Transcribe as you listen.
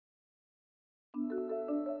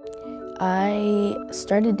I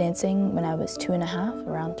started dancing when I was 2.5,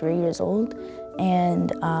 around 3 years old,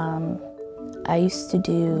 and I used to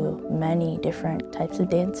do many different types of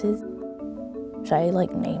dances. Should I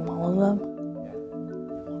name all of them?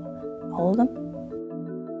 All of them?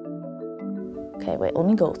 Okay, wait, let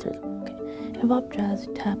me go through them. Okay, hip hop, jazz,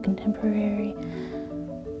 tap, contemporary,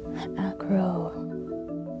 acro,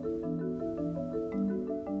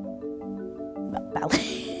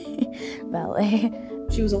 ballet.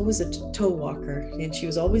 She was always a toe walker, and she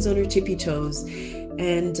was always on her tippy toes.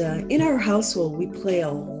 And in our household, we play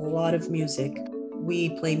a lot of music. We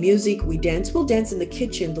play music, we dance. We'll dance in the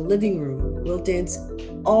kitchen, the living room. We'll dance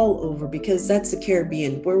all over because that's the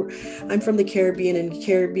Caribbean. I'm from the Caribbean, and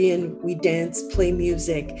Caribbean, we dance, play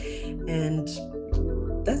music. And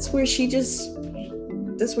that's where she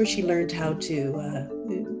learned how to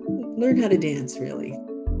dance, really.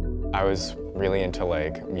 I was really into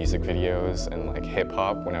music videos and hip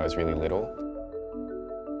hop when I was really little.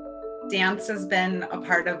 Dance has been a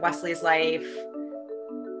part of Wesley's life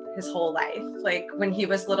his whole life. When he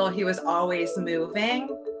was little, he was always moving,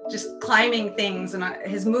 just climbing things, and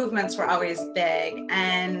his movements were always big.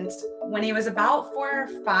 And when he was about 4 or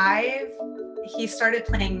 5, he started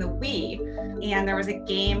playing the Wii, and there was a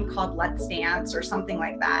game called Let's Dance or something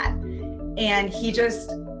like that. And he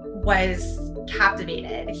just was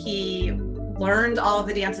captivated. He learned all of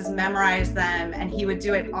the dances, memorized them, and he would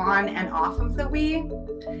do it on and off of the Wii.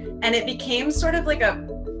 And it became sort of like a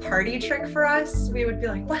party trick for us. We would be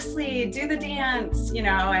like, Wesley, do the dance,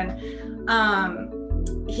 and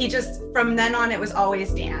he just, from then on, it was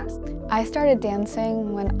always dance. I started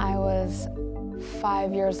dancing when I was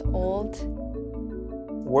 5 years old.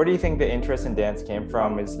 Where do you think the interest in dance came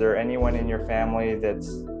from? Is there anyone in your family that's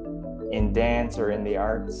in dance or in the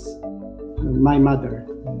arts? My mother.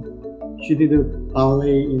 She did a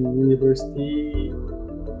ballet in university,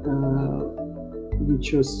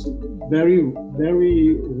 which was very,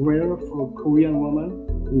 very rare for a Korean woman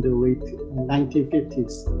in the late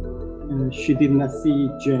 1950s. She did not see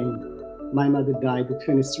Jane. My mother died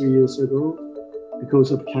 23 years ago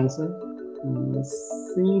because of cancer.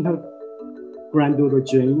 Seeing her granddaughter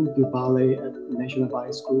Jane do ballet at National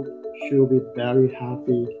Ballet School, she'll be very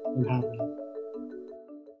happy and happy.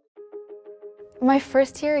 My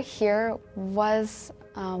first year here was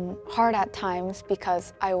hard at times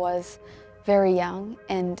because I was very young,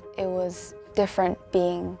 and it was different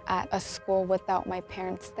being at a school without my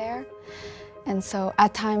parents there. And so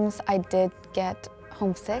at times I did get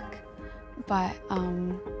homesick, but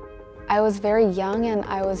I was very young and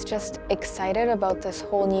I was just excited about this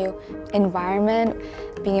whole new environment,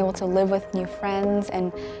 being able to live with new friends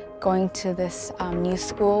and going to this new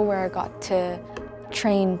school where I got to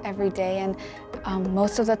train every day. And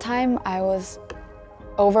most of the time I was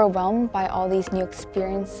overwhelmed by all these new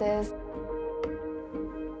experiences.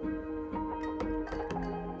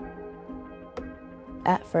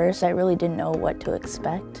 At first, I really didn't know what to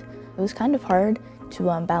expect. It was kind of hard to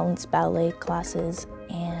balance ballet classes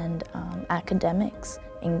and academics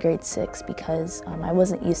in grade 6 because I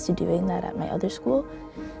wasn't used to doing that at my other school.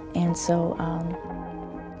 And so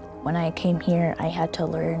when I came here, I had to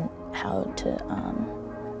learn how to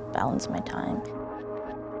balance my time.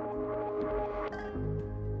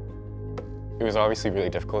 It was obviously really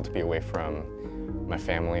difficult to be away from my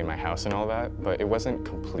family and my house and all that, but it wasn't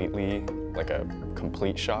completely a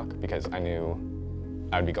complete shock because I knew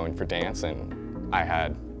I'd be going for dance and I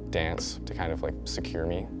had dance to kind of secure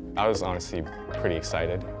me. I was honestly pretty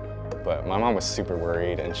excited, but my mom was super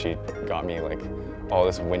worried and she got me all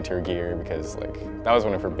this winter gear because that was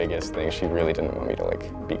one of her biggest things. She really didn't want me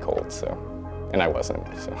to be cold, so, and I wasn't,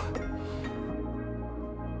 so.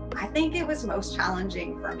 I think it was most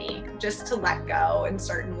challenging for me just to let go in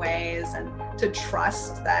certain ways and to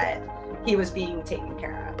trust that he was being taken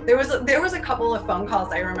care of. There was a couple of phone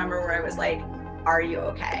calls I remember where I was like, are you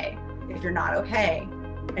okay? If you're not okay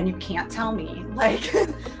and you can't tell me,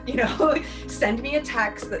 send me a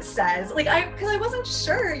text that says, because I wasn't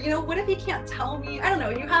sure, what if he can't tell me? I don't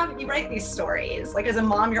know, you write these stories. As a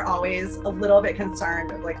mom, you're always a little bit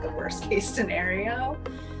concerned of the worst case scenario.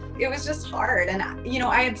 It was just hard. And,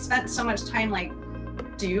 I had spent so much time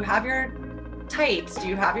do you have your tights? Do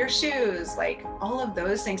you have your shoes? All of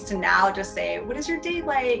those things, to now just say, what is your day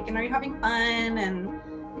like? And are you having fun? And,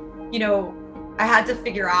 I had to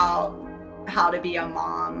figure out how to be a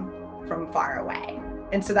mom from far away.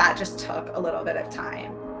 And so that just took a little bit of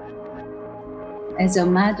time. As a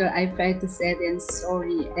mother, I felt sad and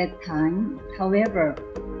sorry at that time. However,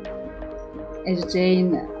 as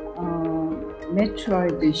Jane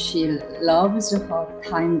matured, she loves her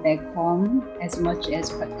time back home as much as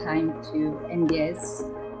her time to NBS.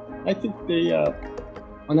 I think they are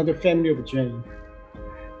another family of Jane.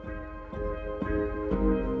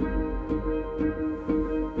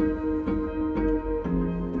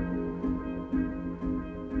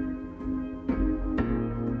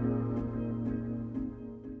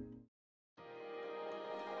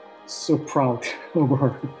 So proud of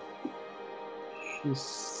her.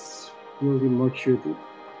 She's really matured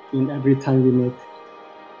in every time we meet.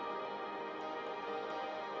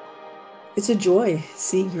 It's a joy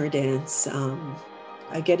seeing her dance.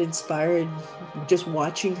 I get inspired just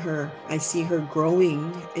watching her. I see her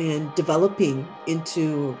growing and developing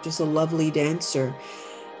into just a lovely dancer.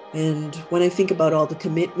 And when I think about all the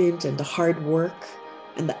commitment and the hard work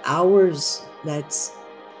and the hours that's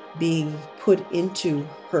being put into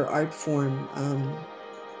her art form,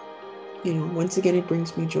 once again, it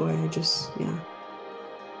brings me joy.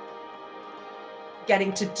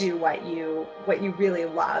 Getting to do what you really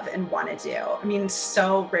love and want to do. I mean,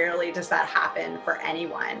 so rarely does that happen for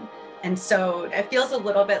anyone. And so it feels a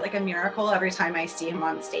little bit like a miracle every time I see him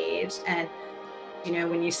on stage. And,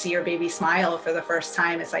 when you see your baby smile for the first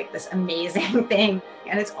time, it's like this amazing thing.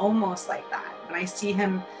 And it's almost like that. When I see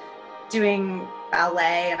him doing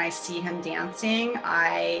ballet and I see him dancing,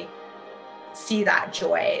 I see that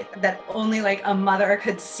joy that only like a mother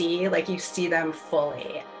could see, like you see them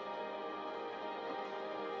fully.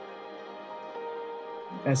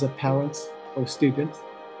 As a parent or student,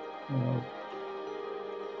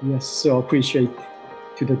 yes, so appreciate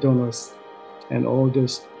to the donors and all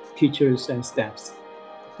those teachers and staffs.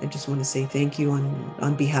 I just want to say thank you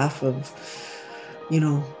on behalf of,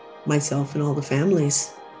 myself and all the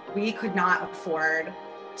families. We could not afford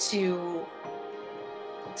to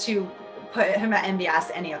put him at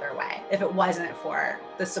NBS any other way if it wasn't for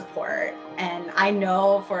the support. And I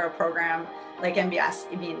know for a program like NBS,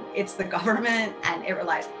 I mean, it's the government and it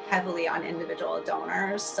relies heavily on individual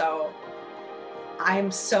donors. So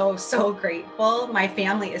I'm so, so grateful. My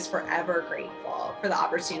family is forever grateful for the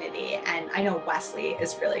opportunity. And I know Wesley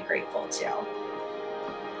is really grateful too.